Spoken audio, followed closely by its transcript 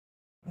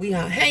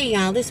Hey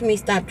y'all, this is me,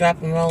 Stop,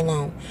 Drop, and Roll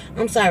On.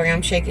 I'm sorry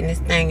I'm shaking this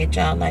thing at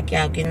y'all like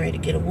y'all getting ready to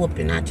get a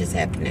whooping. I just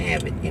happen to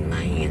have it in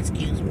my hand,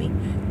 excuse me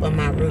for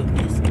my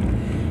rudeness.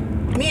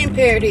 Me and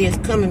Pierre is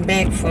coming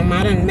back from,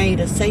 I done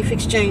made a safe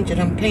exchange of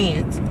them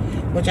pants,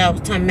 which I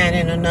was talking about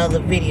in another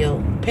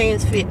video.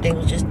 Pants fit, they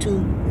was just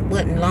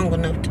wasn't long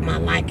enough to my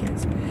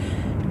likings.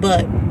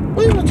 But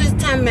we were just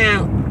talking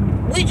about,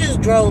 we just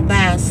drove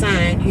by a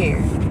sign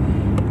here.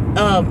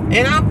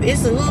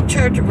 It's a little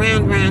church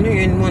around here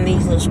in one of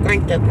these little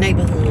scranked up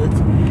neighborhoods.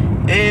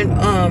 And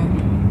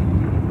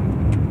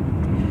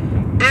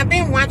I've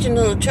been watching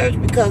the little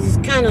church because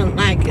it's kind of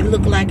like, it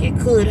looked like it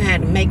could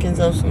have the makings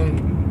of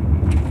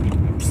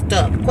some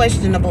stuff,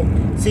 questionable.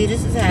 See,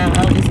 this is how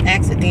all this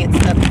accident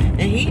stuff,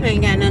 and he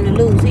ain't got nothing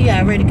to lose. He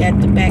already got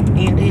the back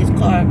end of his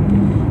car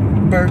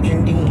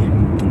bludgeoned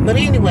in.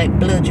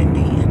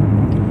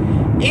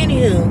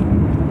 Anywho,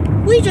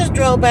 we just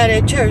drove by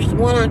that church, the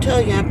one I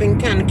told you I've been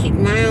kind of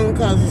keeping my own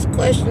because it's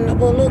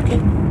questionable looking.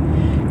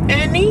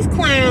 And these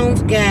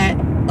clowns got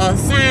a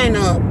sign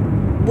up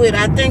with,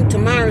 I think,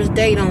 tomorrow's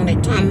date on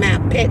it, talking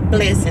about pet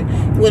blessing,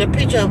 with a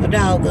picture of a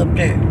dog up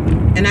there.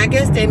 And I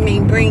guess they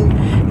mean bring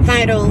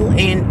Fido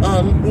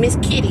and Miss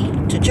Kitty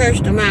to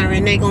church tomorrow,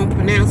 and they gonna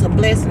pronounce a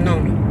blessing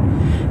on them.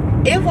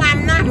 If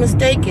I'm not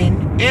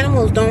mistaken,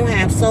 animals don't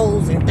have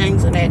souls and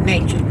things of that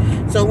nature.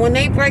 So when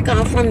they break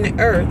off from the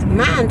earth,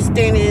 my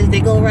understanding is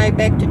they go right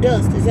back to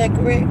dust. Is that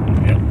correct?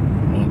 Yep.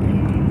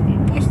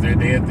 Once they're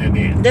dead, they're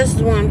dead. This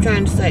is what I'm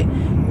trying to say.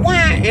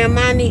 Why am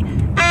I need?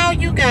 All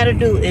you gotta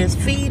do is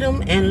feed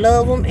them and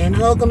love them and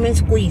hug them and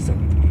squeeze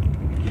them.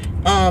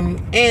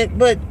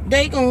 But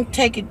they gonna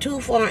take it too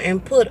far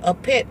and put a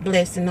pet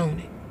blessing on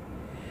it.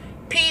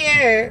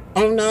 Pierre,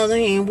 on the other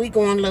hand, we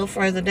going a little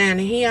further down,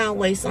 and he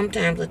always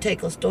sometimes will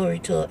take a story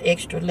to an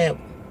extra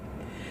level.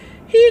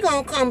 He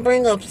gonna come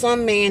bring up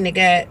some man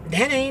that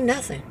ain't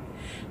nothing.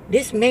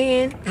 This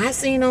man I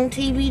seen on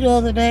TV the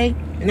other day,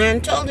 and I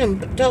told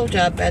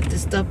y'all about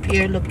this stuff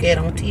Pierre look at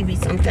on TV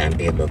sometimes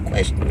be a little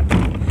questionable.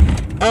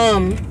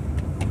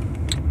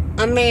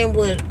 A man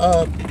with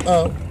a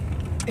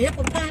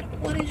hippopotamus,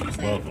 what did you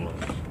say? Buffalo.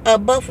 A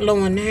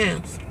buffalo in the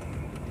house.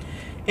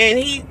 And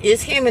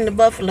it's him and the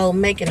buffalo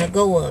making a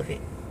go of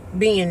it,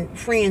 being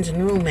friends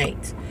and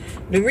roommates.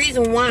 The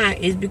reason why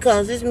is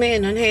because this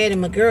man done had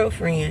him a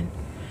girlfriend,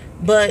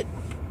 but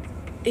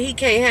he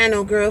can't have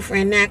no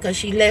girlfriend now because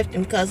she left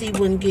him because he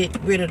wouldn't get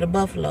rid of the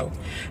buffalo.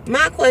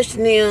 My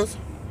question is,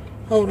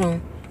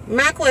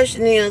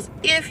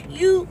 if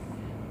you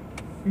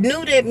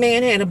knew that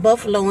man had a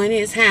buffalo in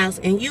his house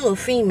and you a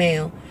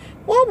female,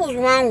 what was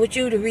wrong with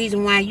you, the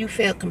reason why you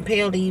felt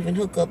compelled to even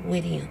hook up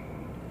with him?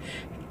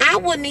 I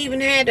wouldn't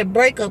even had to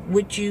break up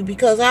with you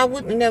because I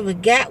wouldn't have never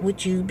got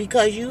with you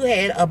because you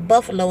had a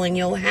buffalo in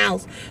your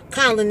house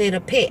calling it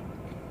a pet.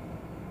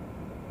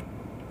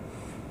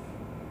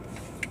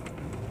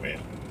 Well.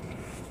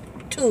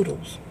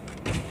 Toodles.